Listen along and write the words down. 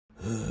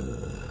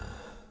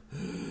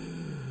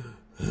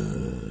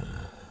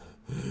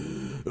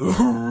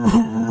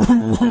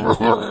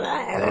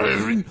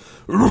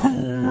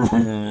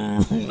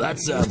That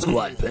sounds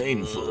quite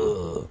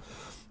painful.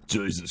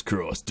 Jesus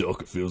Christ,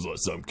 Doc, it feels like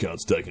some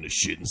cunt's taking a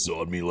shit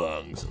inside me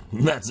lungs.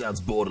 That sounds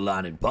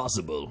borderline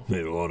impossible.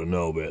 Yeah, well, I don't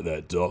know about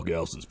that, Doc.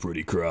 Alsa's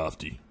pretty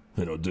crafty.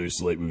 And I do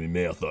sleep with my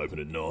mouth open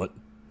at night.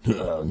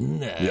 Oh,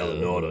 no. The other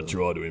night I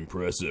tried to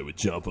impress her with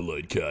jumper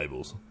lead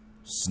cables.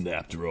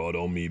 Snapped right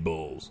on me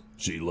balls.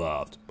 She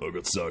laughed. I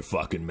got so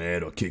fucking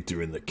mad I kicked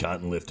her in the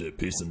cunt and left her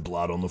piss and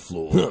blood on the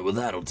floor. Well,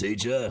 that'll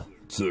teach her.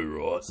 Too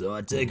right. So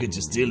I take it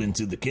you're still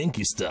into the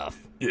kinky stuff.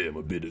 Yeah, I'm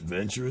a bit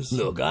adventurous.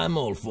 Look, I'm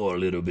all for a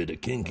little bit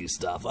of kinky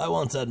stuff. I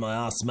once had my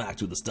ass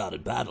smacked with a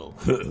started paddle.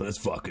 That's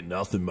fucking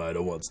nothing, mate. I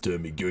once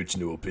turned me gooch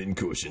into a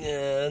pincushion.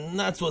 Yeah, and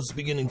that's what's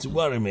beginning to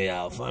worry me,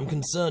 Alf. I'm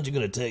concerned you're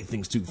gonna take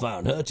things too far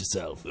and hurt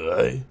yourself.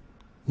 Hey?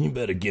 You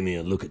better give me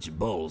a look at your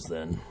balls,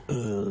 then.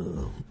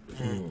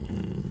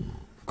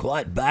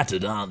 Quite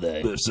battered, aren't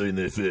they? They've seen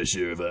their fair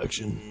share of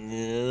action.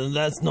 Yeah,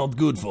 that's not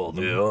good for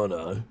them. Yeah, I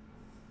know.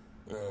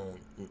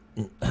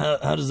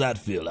 How does that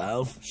feel,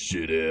 Alf?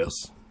 Shit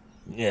ass.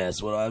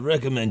 Yes, well, I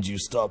recommend you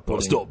stop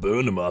putting... I stopped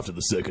burning them after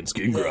the second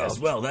skin graft. Yes,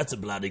 well, that's a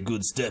bloody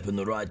good step in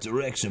the right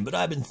direction, but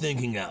I've been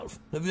thinking, Alf,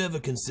 have you ever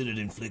considered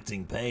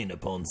inflicting pain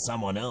upon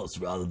someone else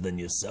rather than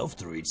yourself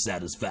to reach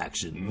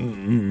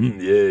satisfaction?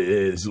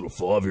 Yeah, this little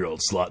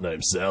 5-year-old slut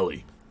named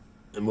Sally.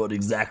 And what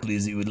exactly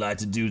is it you would like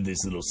to do to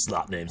this little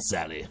slut named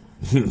Sally?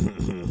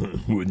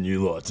 Wouldn't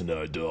you like to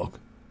know, Doc?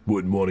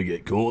 Wouldn't want to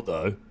get caught,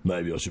 though.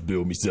 Maybe I should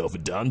build myself a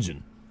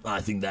dungeon. I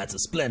think that's a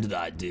splendid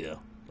idea.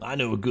 I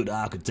know a good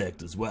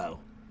architect as well.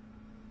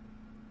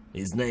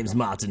 His name's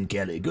Martin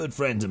Kelly, good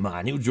friend of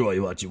mine. He'll draw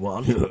you what you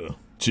want.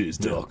 Cheers,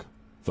 Doc.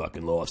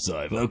 Fucking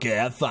lifesaver. Okay,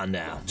 have fun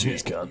now.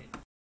 Cheers, cunt.